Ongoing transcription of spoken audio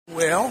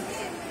Ale,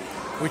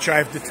 which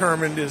I've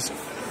determined is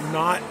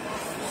not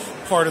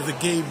part of the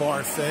gay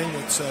bar thing.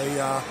 It's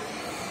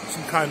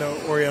some kind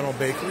of Oriental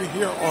bakery.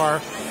 We are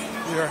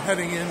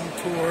heading in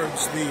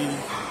towards the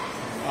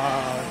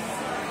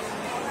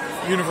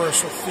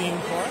Universal theme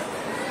park,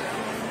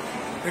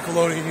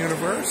 Nickelodeon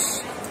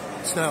Universe.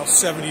 It's now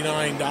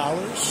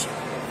 $79.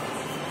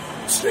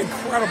 It's an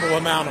incredible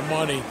amount of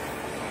money,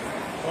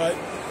 but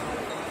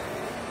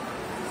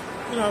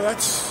you know,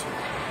 that's,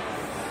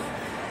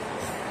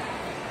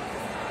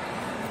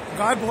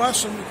 God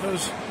bless them,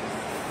 because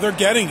they're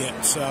getting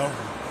it. So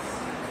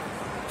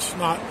it's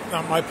not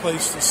my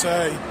place to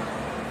say.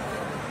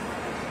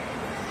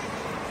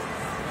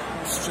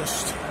 It's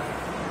just,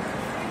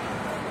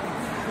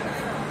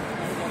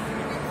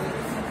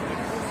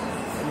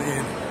 I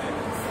mean,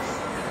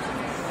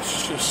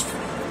 it's just,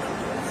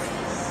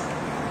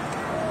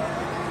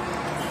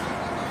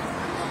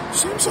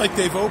 seems like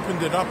they've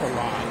opened it up a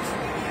lot.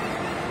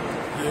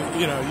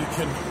 You know, you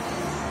can,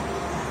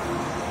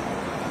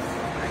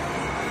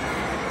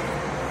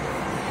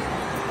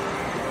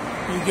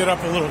 you get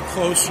up a little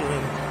closer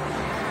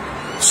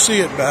and see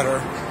it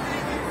better.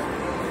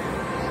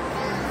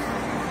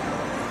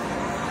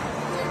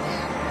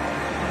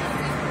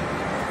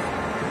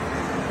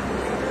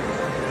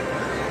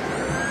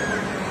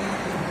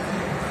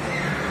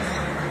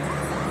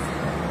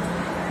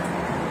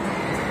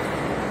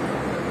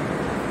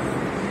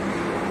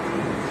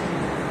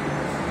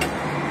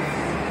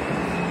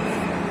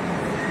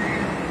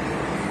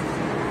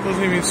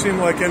 Doesn't even seem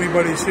like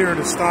anybody's here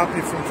to stop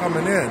you from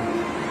coming in.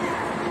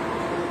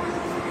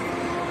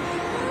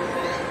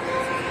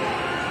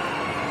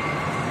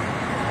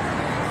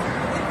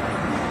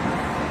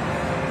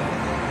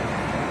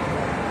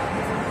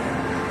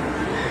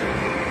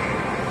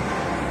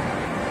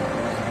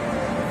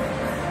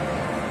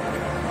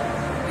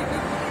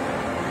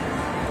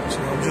 So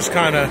I'm just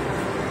kind of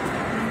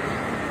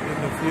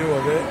getting a view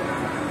of it.